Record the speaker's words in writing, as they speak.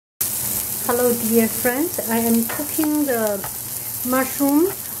Hello dear friends, I am cooking the mushroom.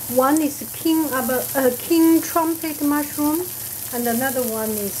 One is king trumpet mushroom and another one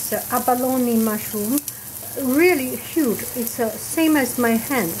is abalone mushroom. Really huge, it's same as my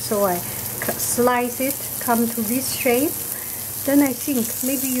hand, so I slice it, come to this shape. Then I think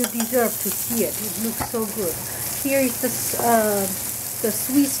maybe you deserve to see it, it looks so good. Here is the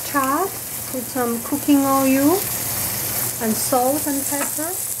Swiss chard, put some cooking oil and salt and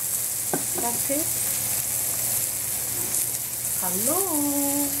pepper. That's it. Hello.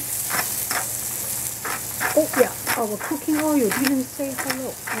 Oh yeah, our cooking oil didn't say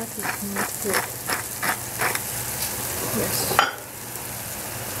hello. That is not good. Yes.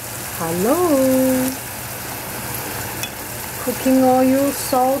 Hello. Cooking oil,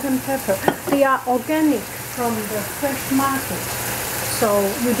 salt and pepper. They are organic from the fresh market, so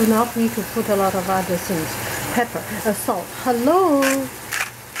you do not need to put a lot of other things. Pepper, salt. Hello.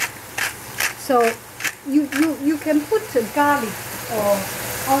 So you can put garlic or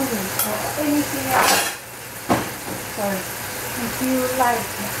onion or anything else. Sorry, if you like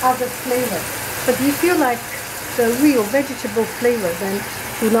other flavor. But if you like the real vegetable flavor, then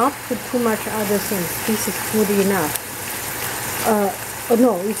do not put too much other things. This is good enough.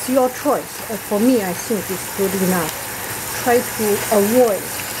 No, it's your choice. For me, I think it's good enough. Try to avoid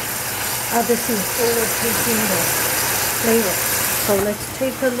other things overtaking the flavor. So let's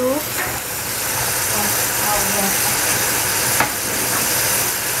take a look.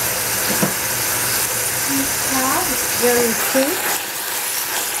 It's very quick.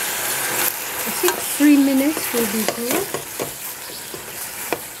 I think 3 minutes will be good.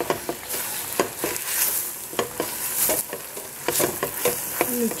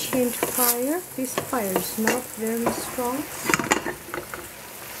 Let me change fire. This fire is not very strong.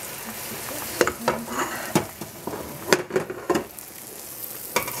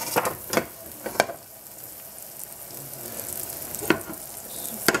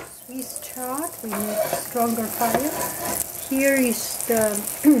 Swiss chard, we need stronger fire. Here is the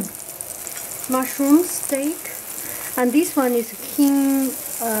mushroom steak, and this one is king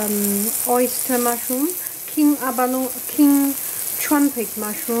oyster mushroom, king trumpet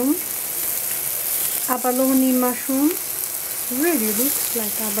mushroom, abalone mushroom. Really looks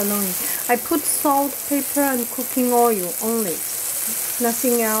like abalone. I put salt, pepper and cooking oil only,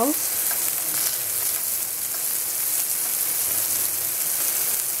 nothing else.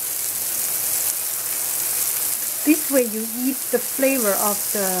 This way you eat the flavor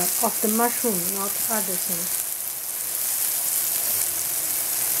of the mushroom, not other things.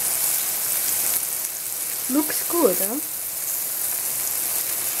 Looks good, huh?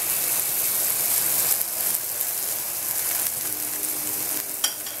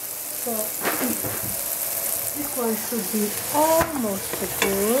 So this one should be almost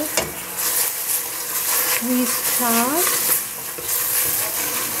good. Swiss chard.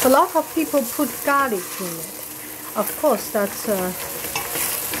 A lot of people put garlic in it. Of course, that's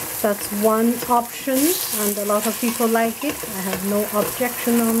one option, and a lot of people like it. I have no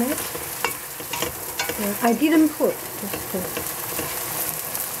objection on it. I didn't put,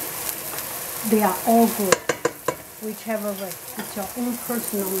 they are all good, whichever way. It's your own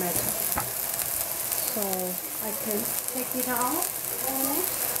personal matter. So I can take it out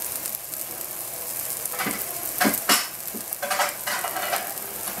almost.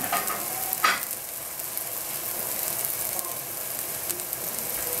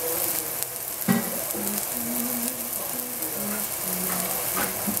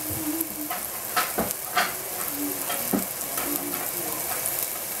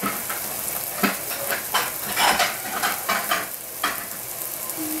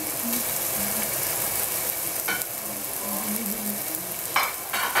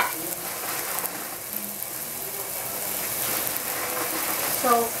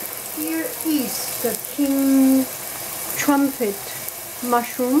 So here is the king trumpet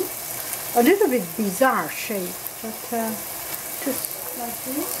mushroom, a little bit bizarre shape, but just like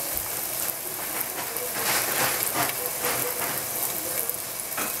this.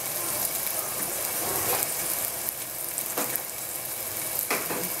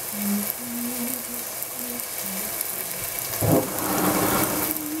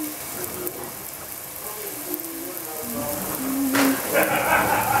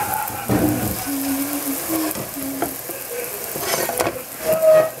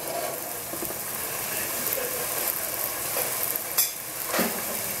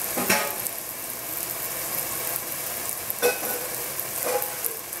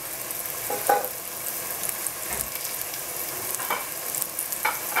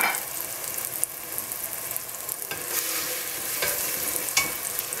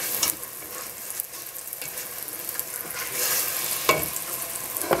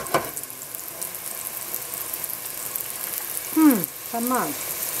 much.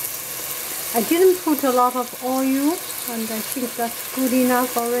 I didn't put a lot of oil, and I think that's good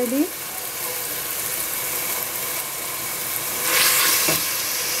enough already.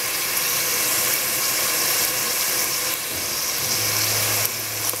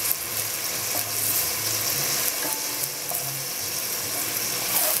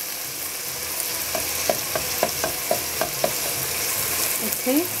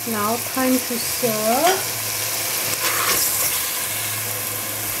 Okay, now time to serve.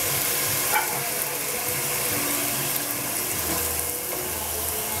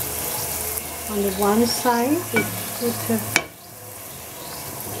 On the one side, we put the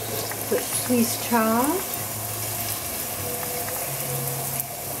Swiss chard.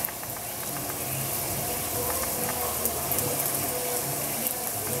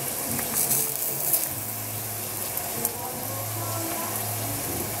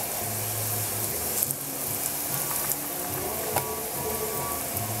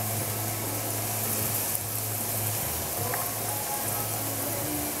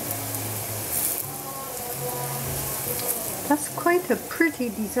 That's quite a pretty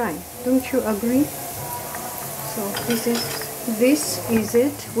design, don't you agree? So this is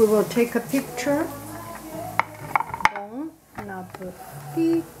it. We will take a picture. Bon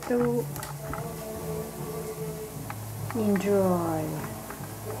appetito. Enjoy.